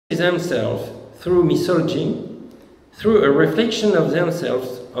themselves through mythology, through a reflection of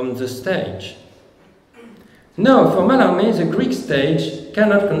themselves on the stage. Now, for Mallarme, the Greek stage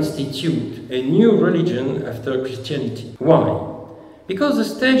cannot constitute a new religion after Christianity. Why? Because the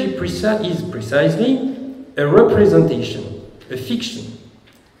stage is precisely a representation, a fiction.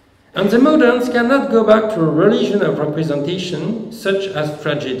 And the moderns cannot go back to a religion of representation such as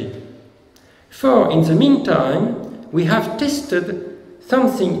tragedy. For in the meantime, we have tested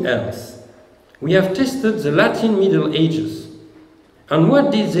something else. We have tested the Latin Middle Ages. And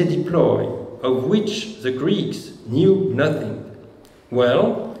what did they deploy, of which the Greeks knew nothing?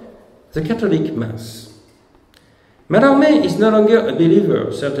 Well, the Catholic Mass. Mallarme is no longer a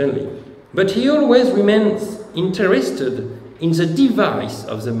believer, certainly, but he always remains interested in the device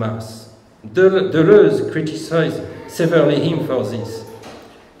of the Mass. Deleuze criticized severely him for this.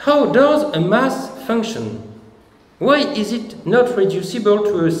 How does a Mass function? Why is it not reducible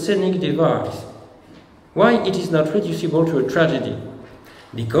to a scenic device? Why it is not reducible to a tragedy?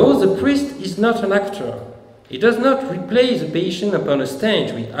 Because the priest is not an actor. He does not replace the patient upon a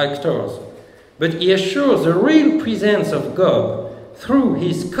stage with actors, but he assures the real presence of God through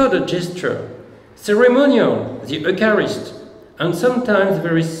his coded gesture, ceremonial, the Eucharist, and sometimes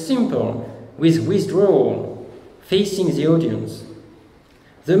very simple, with withdrawal, facing the audience.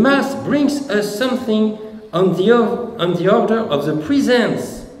 The Mass brings us something on the order of the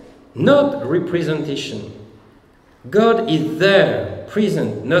presence, not representation. God is there,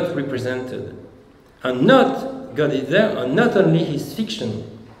 present, not represented. And God is there, and not only his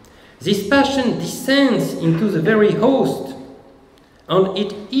fiction. This passion descends into the very host, and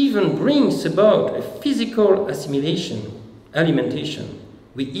it even brings about a physical assimilation, alimentation.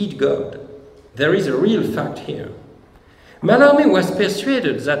 We eat God. There is a real fact here. Mallarme was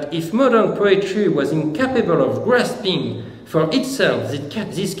persuaded that if modern poetry was incapable of grasping for itself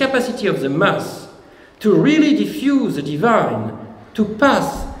this capacity of the Mass to really diffuse the divine, to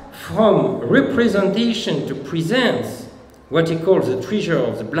pass from representation to presence, what he calls the treasure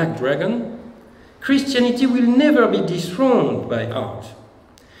of the black dragon, Christianity will never be dethroned by art.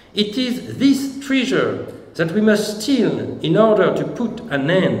 It is this treasure that we must steal in order to put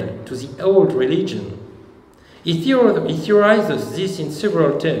an end to the old religion. He theorizes this in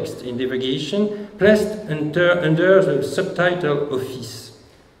several texts in Divinization, placed under the subtitle Office.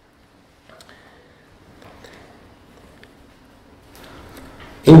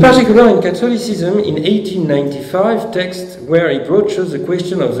 In particular, in Catholicism, in 1895, text where he broaches the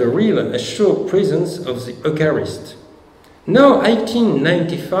question of the real assured presence of the Eucharist. Now,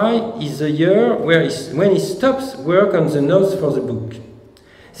 1895 is the year when he stops work on the notes for the book.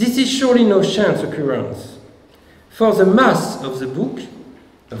 This is surely no chance occurrence. For the Mass of the book,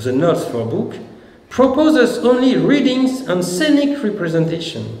 of the notes for book, proposes only readings and scenic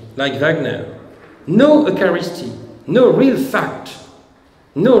representation, like Wagner. No Eucharisty, no real fact,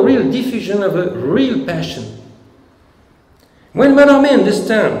 no real diffusion of a real passion. When Mallarme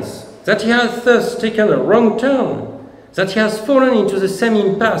understands that he has thus taken a wrong turn, that he has fallen into the same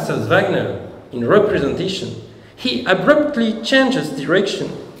impasse as Wagner in representation, he abruptly changes direction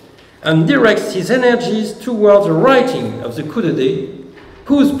and directs his energies towards the writing of the coup de dé,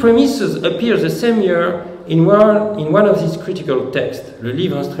 whose premises appear the same year in one of his critical texts, Le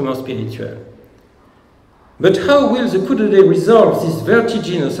Livre Instrument Spirituel. But how will the coup de dé resolve this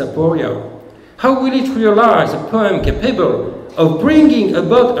vertiginous aporia? How will it realize a poem capable of bringing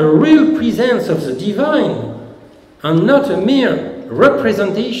about a real presence of the divine and not a mere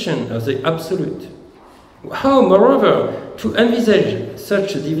representation of the absolute? How, moreover, to envisage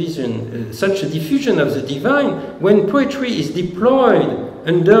such a diffusion of the divine when poetry is deployed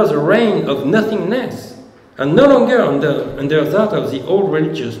under the reign of nothingness and no longer under that of the old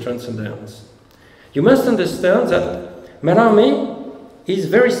religious transcendence? You must understand that Mallarme is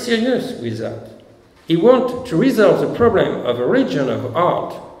very serious with that. He wants to resolve the problem of a region of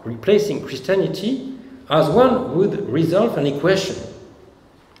art replacing Christianity as one would resolve an equation.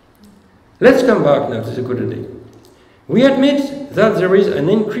 Let's come back now to the coup de dé. We admit that there is an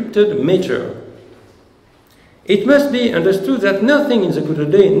encrypted matter. It must be understood that nothing in the coup de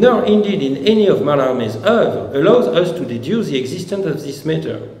dé, nor indeed in any of Mallarme's oeuvre, allows us to deduce the existence of this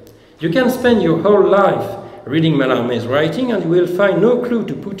matter. You can spend your whole life reading Mallarme's writing and you will find no clue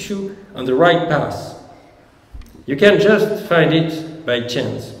to put you on the right path. You can just find it by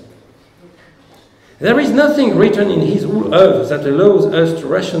chance. There is nothing written in his whole oeuvre that allows us to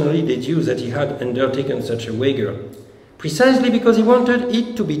rationally deduce that he had undertaken such a wager, precisely because he wanted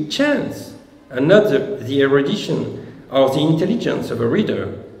it to be chance and not the erudition or the intelligence of a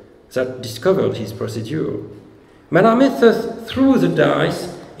reader that discovered his procedure. Mallarme thus threw the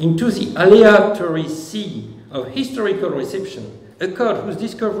dice into the aleatory sea of historical reception, a code whose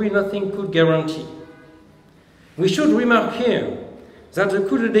discovery nothing could guarantee. We should remark here that the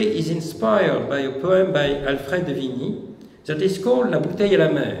coup de dé is inspired by a poem by Alfred de Vigny that is called La bouteille à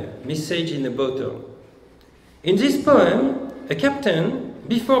la mer, Message in a Bottle. In this poem, a captain,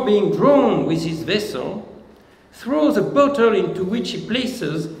 before being drawn with his vessel, throws a bottle into which he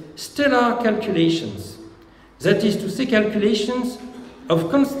places stellar calculations, that is to say, calculations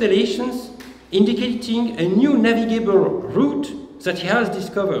of constellations indicating a new navigable route that he has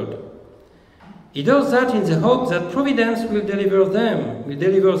discovered. He does that in the hope that Providence will deliver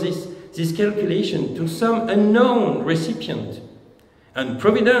this calculation to some unknown recipient. And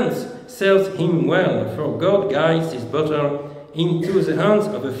Providence serves him well, for God guides this bottle into the hands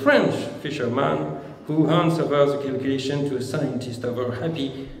of a French fisherman who hands over the calculation to a scientist of our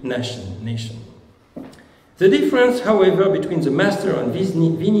happy nation. The difference, however, between the master and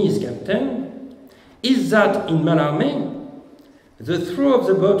Vigny's captain is that in Mallarme, the throw of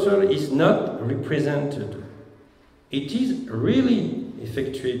the bottle is not represented. It is really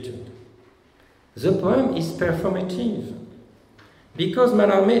effectuated. The poem is performative, because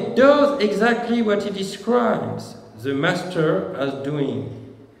Mallarme does exactly what he describes the master as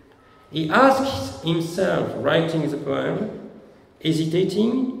doing. He asks himself, writing the poem,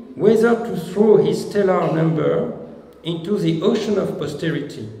 hesitating whether to throw his stellar number into the ocean of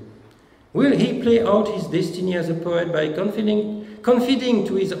posterity. Will he play out his destiny as a poet by confiding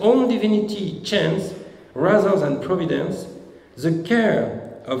to his own divinity chance rather than providence the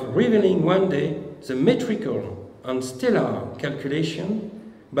care of revealing one day the metrical and stellar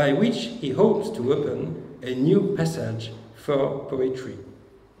calculation by which he hopes to open a new passage for poetry?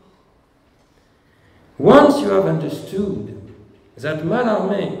 Once you have understood that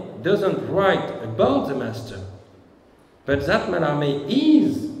Mallarme doesn't write about the master, but that Mallarme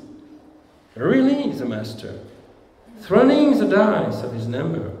is really the master, throwing the dice of his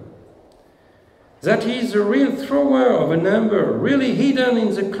number, that he is the real thrower of a number, really hidden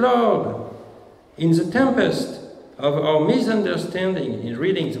in the cloud, in the tempest of our misunderstanding in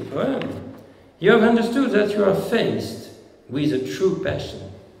reading the poem, you have understood that you are faced with a true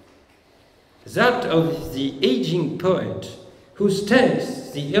passion, that of the aging poet who stakes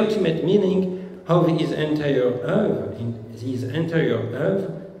the ultimate meaning of his entire oeuvre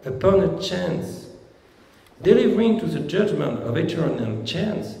upon a chance, delivering to the judgment of eternal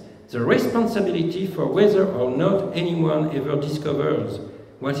chance the responsibility for whether or not anyone ever discovers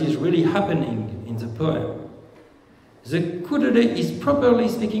what is really happening in the poem. The coup de dé is properly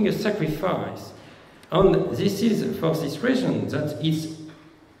speaking a sacrifice, and this is for this reason that its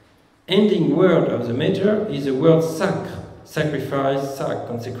ending word of the matter is the word sacre, sacrifice,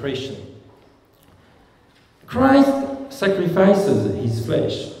 consecration. Christ sacrifices his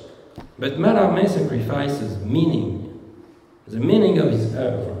flesh, but Mallarme sacrifices meaning, the meaning of his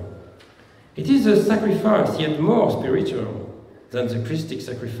oeuvre. It is a sacrifice yet more spiritual than the Christic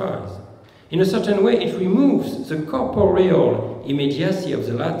sacrifice. In a certain way, it removes the corporeal immediacy of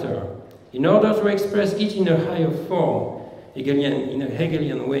the latter in order to express it in a higher form, in a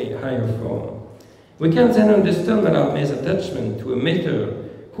Hegelian way, higher form. We can then understand Mallarme's attachment to a matter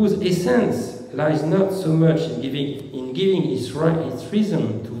whose essence lies not so much in giving its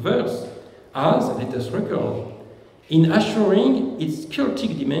reason to verse as, let us recall, in assuring its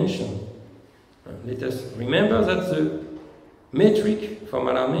cultic dimension. Let us remember that the metric for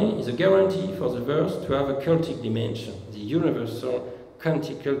Mallarme is a guarantee for the verse to have a cultic dimension, the universal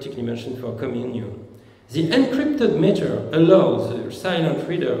cultic dimension for communion. The encrypted meter allows the silent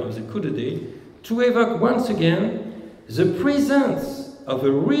reader of the coup de dé to evoke once again the presence of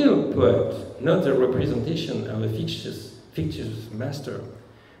a real poet, not the representation of a fictitious master.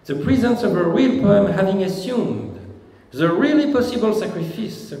 The presence of a real poem having assumed the really possible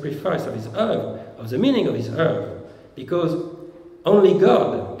sacrifice of his oeuvre, of the meaning of his oeuvre, because only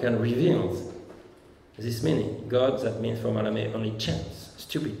God can reveal this meaning. God, that means for Mallarme only chance,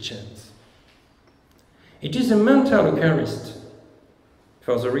 stupid chance. It is a mental Eucharist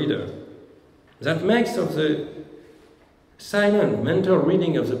for the reader that makes of the silent mental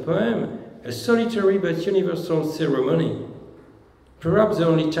reading of the poem a solitary but universal ceremony, perhaps the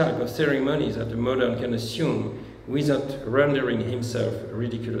only type of ceremony that a modern can assume without rendering himself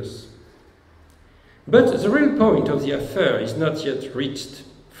ridiculous. But the real point of the affair is not yet reached,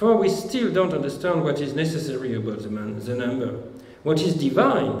 for we still don't understand what is necessary about the number, what is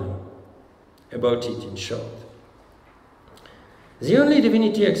divine about it, in short. The only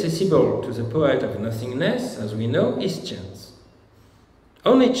divinity accessible to the poet of nothingness, as we know, is chance.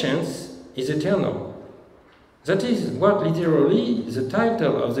 Only chance is eternal. That is what literally the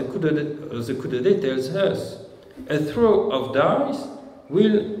title of the coup d'etat tells us. A throw of dice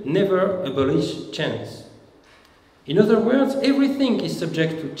will never abolish chance. In other words, everything is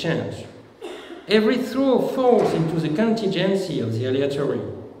subject to change. Every throw falls into the contingency of the aleatory,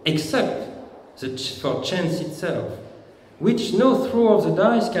 except for chance itself, which no throw of the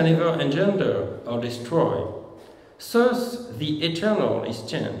dice can ever engender or destroy. Thus, the eternal is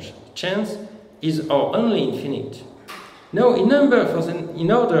change. Chance is our only infinite. Now, in order for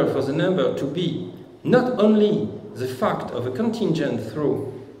the number to be not only the fact of a contingent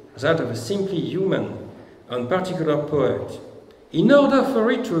throw, that of a simply human and particular poet, in order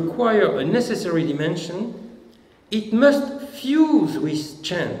for it to acquire a necessary dimension, it must fuse with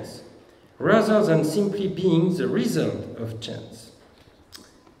chance, rather than simply being the result of chance.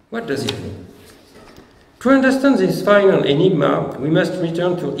 What does it mean? To understand this final enigma, we must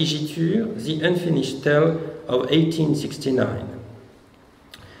return to Igiture, the unfinished tale of 1869.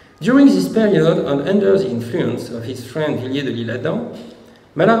 During this period, and under the influence of his friend Villiers de l'Isle-Adam,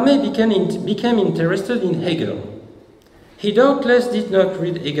 Mallarme became interested in Hegel. He doubtless did not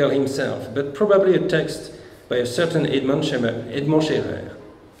read Hegel himself, but probably a text by a certain Edmond Scherer.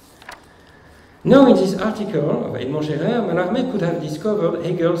 Now, in this article of Edmond Scherer, Mallarme could have discovered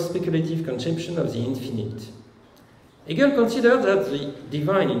Hegel's speculative conception of the infinite. Hegel considered that the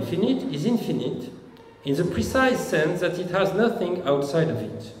divine infinite is infinite in the precise sense that it has nothing outside of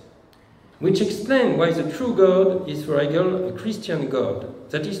it, which explains why the true God is for Hegel a Christian God,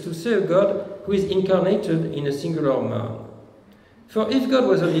 that is to say, a God who is incarnated in a singular man. For if God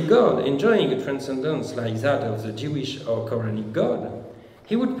was only God, enjoying a transcendence like that of the Jewish or Quranic God,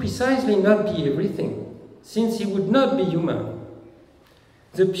 he would precisely not be everything, since he would not be human.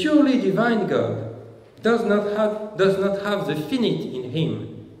 The purely divine God does not have the finite in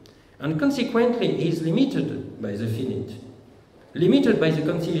him, and consequently he is limited by the finite. Limited by the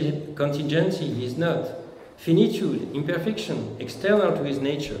contingency he is not, finitude, imperfection, external to his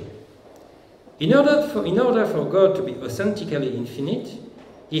nature. In order for God to be authentically infinite,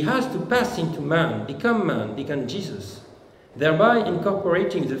 he has to pass into man, become Jesus, thereby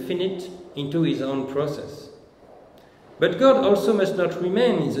incorporating the finite into his own process. But God also must not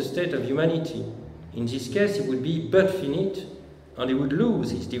remain in the state of humanity. In this case, he would be but finite, and he would lose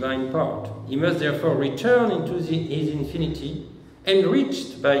his divine part. He must therefore return into his infinity,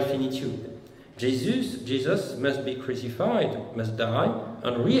 enriched by finitude. Jesus must be crucified, must die,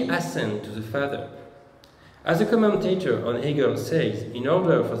 and reascend to the Father. As a commentator on Hegel says, in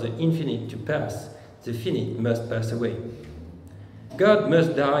order for the infinite to pass, the finite must pass away. God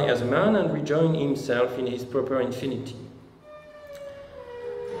must die as a man and rejoin himself in his proper infinity.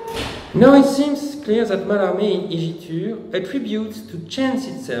 Now it seems clear that Mallarme in Igiture attributes to chance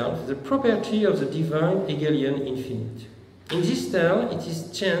itself the property of the divine Hegelian infinite. In this tale, it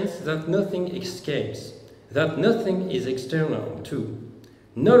is chance that nothing escapes, that nothing is external to.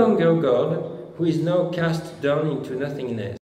 No longer God, who is now cast down into nothingness.